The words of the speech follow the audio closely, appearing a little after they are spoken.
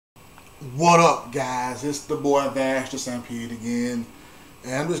What up, guys? It's the boy Vash the Stampede again,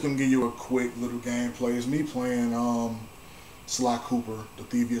 and I'm just gonna give you a quick little gameplay. It's me playing Sly Cooper, the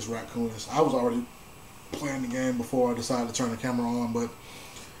Thevious Raccoonus. I was already playing the game before I decided to turn the camera on, but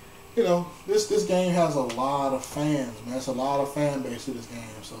you know, this game has a lot of fans, man. It's a lot of fan base to this game,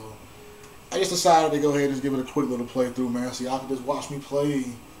 so I just decided to go ahead and just give it a quick little playthrough, man. So y'all can just watch me play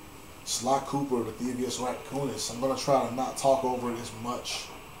Sly Cooper, the Thevious Raccoonus. I'm gonna try to not talk over it as much,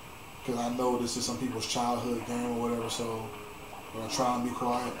 because I know this is some people's childhood game or whatever, so I'm going to try and be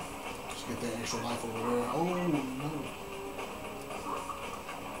quiet. Just get that extra life over there. Oh, no.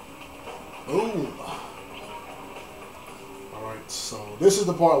 Boom. Alright, so this is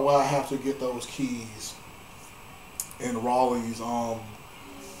the part where I have to get those keys in Raleigh's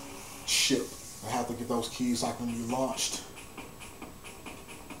ship. I have to get those keys so I can be launched.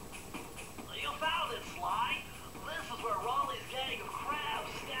 You found it, Sly. This is where Raleigh's gang of crabs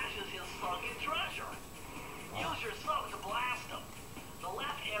stashes his sunken treasure. Use your sub to blast them. The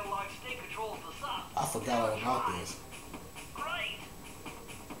left analog stick controls the sub. I forgot all about this. Great.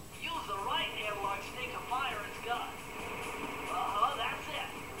 Use the right analog stick to fire its gun. That's it.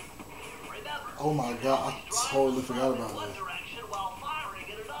 Remember. Oh my god, I totally forgot about one that. direction while firing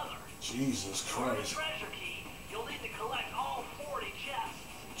in another. Jesus For the Christ. treasure key, you'll need to collect all 40 chests.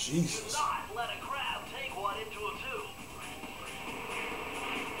 Jesus. Do not let a crab take one into a tube.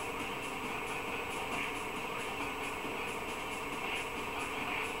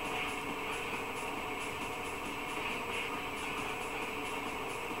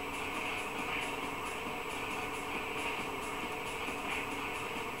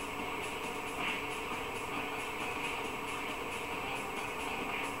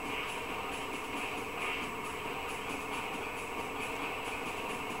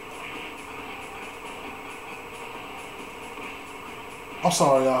 I'm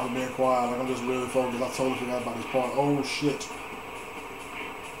sorry, y'all, for being quiet. Like, I'm just really focused. I totally forgot about this part. Oh, shit.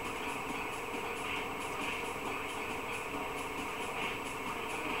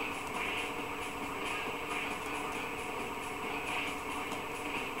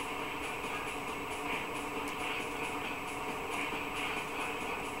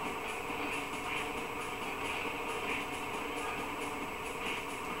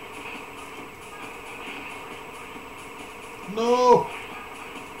 No!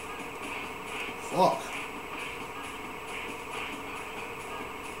 Fuck.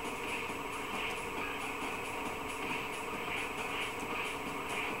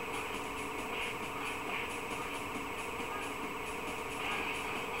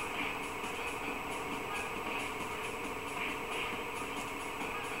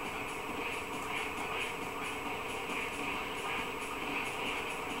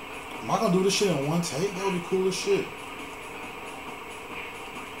 Am I gonna do this shit in one take? That would be cool as shit.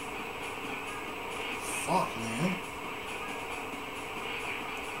 Fuck, man.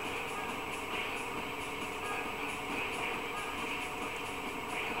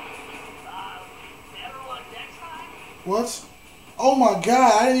 Better luck next time? What? Oh my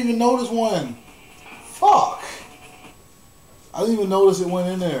god, I didn't even notice one. Fuck. I didn't even notice it went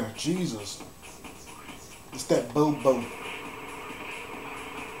in there. Jesus. It's that boo-boo.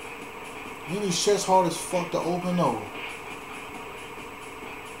 These chests hard as fuck to open though.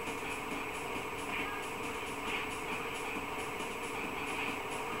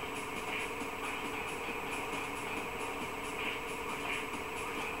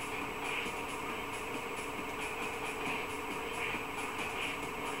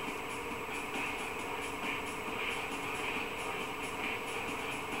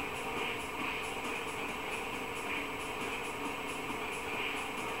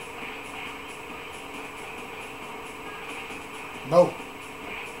 No.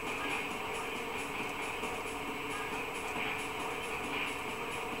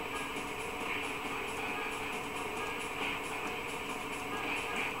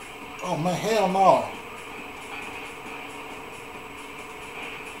 Oh man, hell no.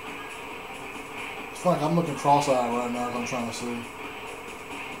 It's funny, I'm looking cross-eyed right now as I'm trying to see.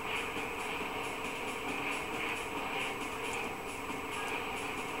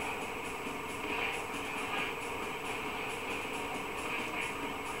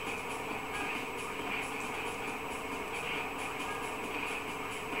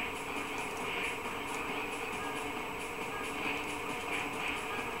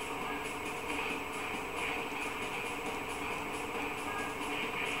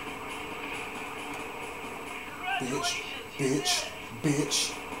 Bitch, bitch,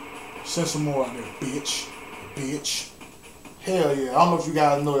 bitch. Send some more out there, bitch, bitch. Hell yeah. I don't know if you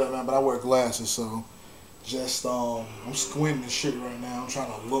guys know that, man, but I wear glasses, so just I'm squinting and shit right now. I'm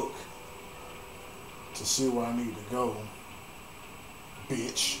trying to look to see where I need to go.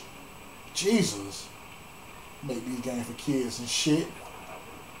 Bitch. Jesus. Make these games for kids and shit.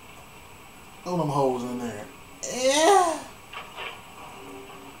 Throw them hoes in there. Yeah.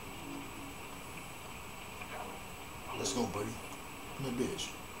 Let's go, buddy. That bitch.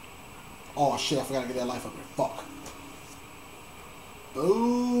 Oh shit, I forgot to get that life up there. Fuck.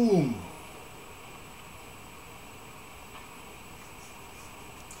 Boom.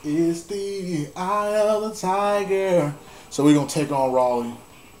 It's the eye of the tiger. So we're gonna take on Raleigh.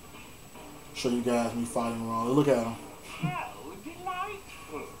 Show you guys me fighting Raleigh. Look at him. How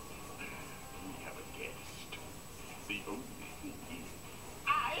delightful. We have a guest. The only thing is, I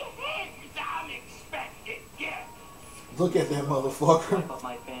hate unexpected guests. Look at that motherfucker. Wipe up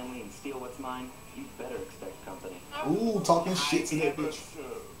my family and steal what's mine. You better expect company. Ooh, talking shit to that bitch. So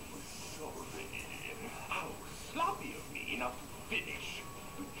sorry. How sloppy of me not to finish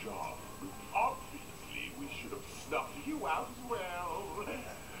the job. Obviously, we should have snuffed you out as well.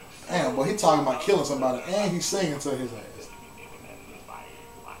 Damn, boy, he talking about killing somebody and he's singing to his ass.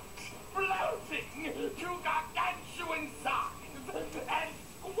 Floating to gargantuan size and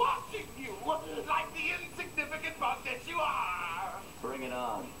squashing you like the insignificant bug that you are. Bring it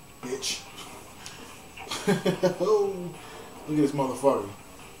on. Bitch. Oh, look at this motherfucker.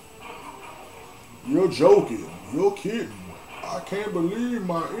 You're joking. You're kidding. I can't believe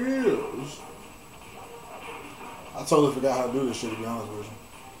my ears. I totally forgot how to do this shit, to be honest with you.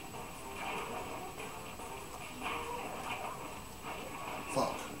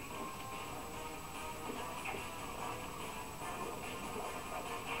 Fuck.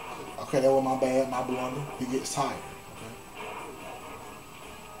 Okay, that was my bad, my blunder. He gets tired. Okay.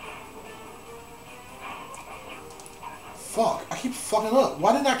 Fuck, I keep fucking up.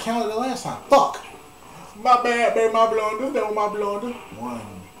 Why didn't I count it the last time? Fuck. My bad, baby, my blunder. That was my blunder. 1,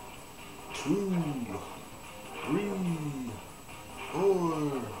 2, 3,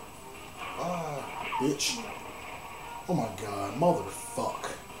 4, 5. Bitch. Oh my god,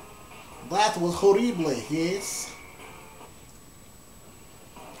 motherfuck. That was horrible, yes.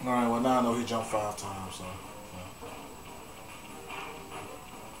 Alright, well now I know he jumped 5 times, so.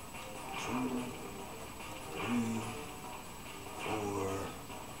 2, 3, 4,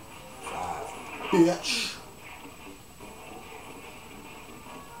 5. Bitch.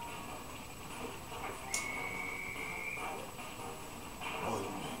 One,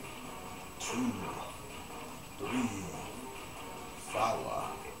 2, 3, 4,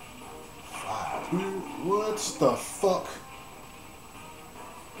 5. What the fuck?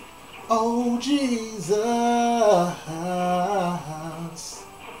 Oh Jesus.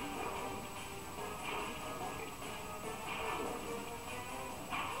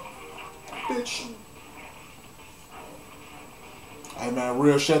 Bitch. Hey man,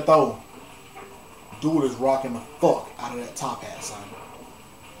 real shit though. Dude is rocking the fuck out of that top hat, son.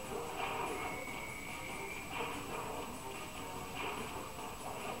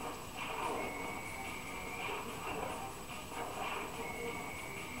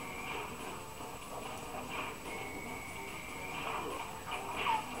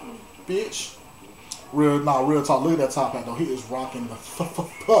 Bitch. Real talk. Look at that top hat though. He is rocking the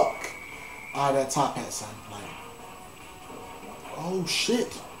fuck out of that top hat, son. Like, oh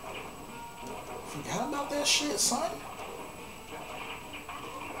shit. Forgot about that shit, son.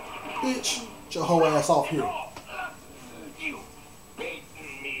 Bitch, get your whole ass off here. You beaten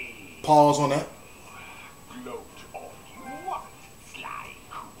me. Pause on that. Gloat on you. What? Sly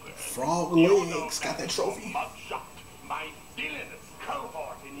Cooper. Frog legs. Got that trophy. Mugshot. My villainous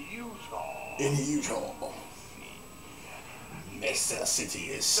cohort in Utah. In Utah. Necessity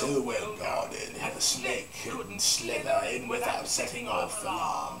is so well guarded, and the snake couldn't slither in without setting off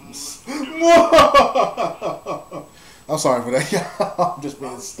alarms. I'm sorry for that. I'm just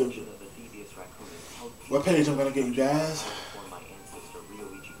being stupid. What page I'm gonna get, you guys?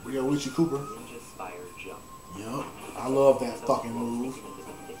 Ryoichi Cooper. Yup. I love that fucking move.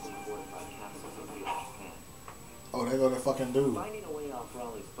 Oh, there go that fucking dude. Finding a way off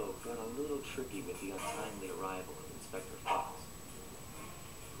Raleigh's boat got a little tricky with the untimely arrival of Inspector Fox,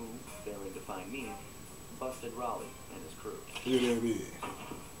 who, failing to find me, busted Raleigh and his crew. Look at that big.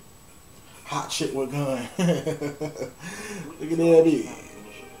 Hot chick with gun. Look at that big.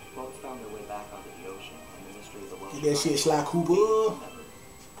 Boats found their way back onto the ocean, and the mystery of the world. Get that shit, Sly Cooper.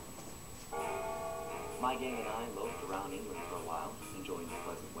 My gang and I loafed around England for a while, enjoying the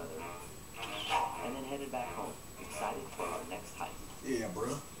pleasant weather, and then headed back home, excited for our next hike. Yeah, bro.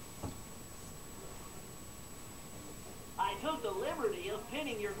 I took the liberty of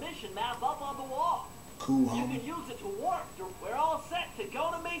pinning your mission map up on the wall. Cool, You homie. can use it to warp. We're all set to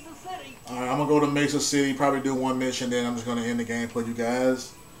go to Mesa City. Alright, I'm gonna go to Mesa City, probably do one mission, then I'm just gonna end the game for you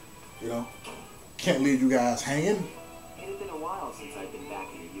guys. You know, can't leave you guys hanging. It had been a while since I'd been back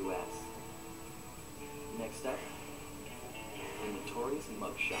in the U.S. Next up, the notorious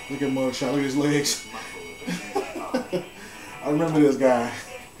mugshot. Look at mugshot, look at his legs. Muscle. I remember this guy.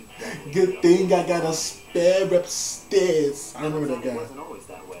 Good thing I got a spare upstairs. I remember that It guy. wasn't always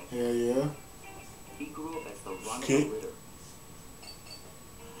that way. Yeah, yeah. He grew up as the run of the Kick. litter.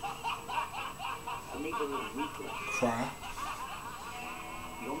 A meek little weakling. Cry.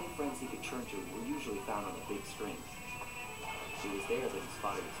 The only friends he could turn to were usually found on the big strings. It was there that he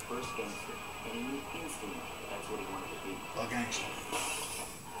spotted his first gangster, and he knew instantly that's what he wanted to be. A gangster.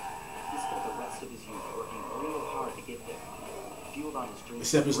 He spent the rest of his youth working real hard to get there. Fueled on his dreams.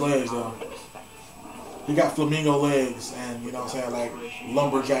 Except his legs, though. and respect. He got flamingo legs and, you know what I'm saying, like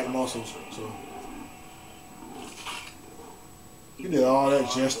lumberjack muscles. So he did all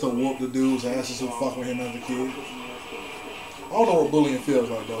that just to whoop the dude's asses who fuck with him as a kid. I don't know what bullying feels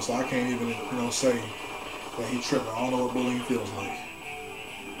like, though, so I can't even, you know, say that he tripping. I don't know what bullying feels like.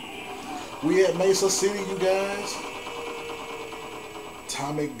 We at Mesa City, you guys.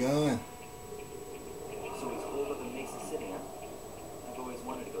 Atomic gun. So he's holed up in Mesa City, huh? I've always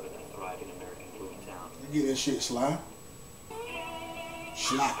wanted to go to that thriving American boom town. You get that shit, Sly.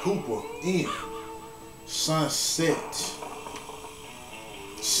 Sly Cooper in Sunset.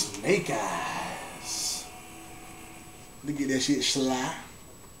 Snake Eyes. Look at that shit, Sly.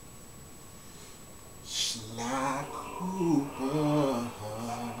 Sly Cooper.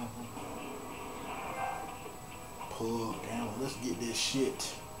 Pull down. Let's get this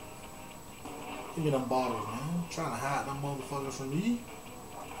shit. Give me them bottles, man. Trying to hide them motherfuckers from me.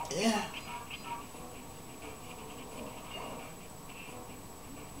 Yeah.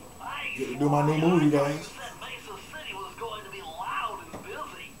 Get to do my new movie, guys. Said Mesa City was going to be loud and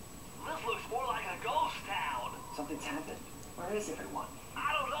busy. This looks more like a ghost town. Something's happened. Where is everyone?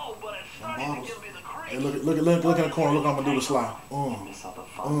 I don't know, but it's starting to give me the Hey, creeps. look in the corner. Look, I'm gonna do the slide. Miss all the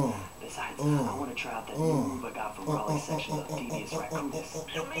fun. Besides, I want to try out that new move I got from Raleigh's section of Thevious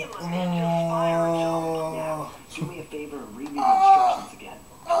Raccoonus. You mean the ninja fire jump? Yeah, do me a favor and read me the instructions again.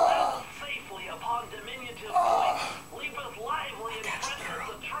 Land safely upon diminutive points. Leapeth lively and presses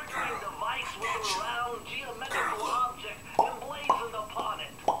the triggering device with a round geometrical object emblazoned upon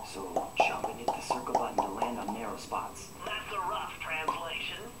it. So, jump and hit the circle button to land on narrow spots. That's a rough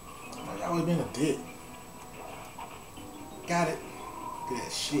translation. I always been a dick. Got it. Look at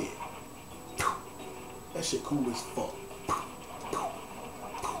that shit. That shit cool as fuck.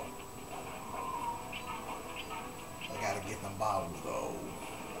 I gotta get them bottles though.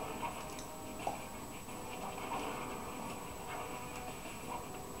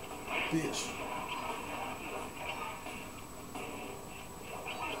 Bitch.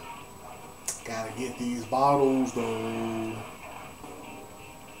 Gotta get these bottles though.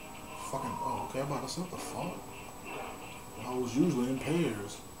 Fucking, oh, okay, I'm about to say, what the fuck? I was usually in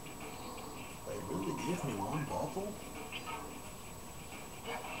pairs. They really give me one bottle?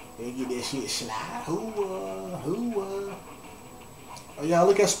 They get that shit slide. Who? Oh, yeah,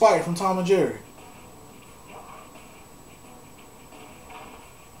 look at Spike from Tom and Jerry.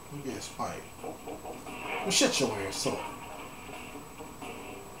 Look at Spike. Well, shut your ass up.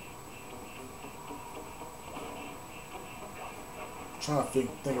 Trying to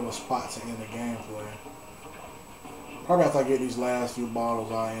think of a spot to end the gameplay. Probably after I get these last few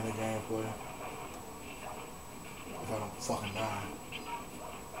bottles, I end the gameplay. If I don't fucking die.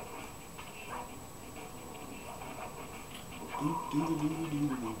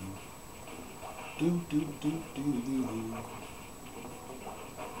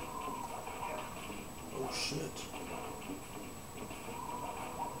 Oh shit.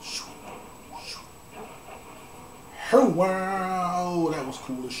 Oh wow, that was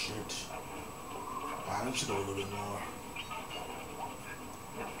cool as shit. Alright, let's go a little bit more.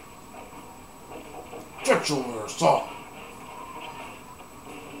 Get your ass up!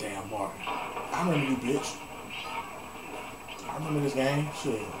 Damn, Mark. I remember you, bitch. I remember this game.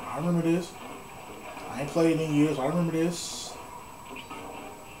 Shit, I remember this. I ain't played in years. I remember this.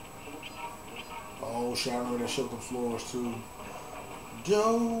 Oh shit, I remember that shit with the floors too.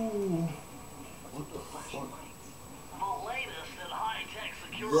 Joe! What the fuck? The latest in high-tech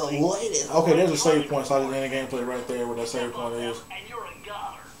The security. latest. Okay, there's a save point, so I just end the gameplay right there where that save point is. And you're a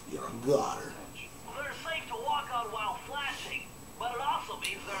goner. You're a goner. They're safe to walk on while flashing, but it also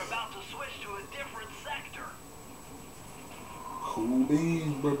means they're about to switch to a different sector. Cool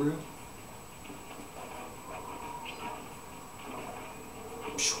beans, bro.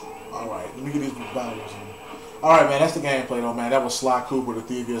 Alright, let me get these bottles in. Alright, man, that's the gameplay, though, man. That was Sly Cooper, the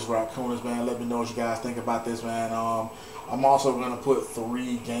Thevious Raccoonus, man. Let me know what you guys think about this, man. I'm also going to put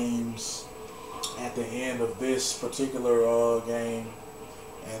 3 games at the end of this particular game.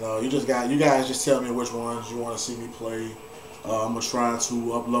 And you guys just tell me which ones you want to see me play. I'm going to try to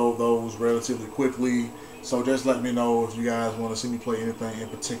upload those relatively quickly. So just let me know if you guys want to see me play anything in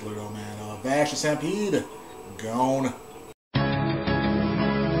particular, though, man. Vash and Stampede, gone.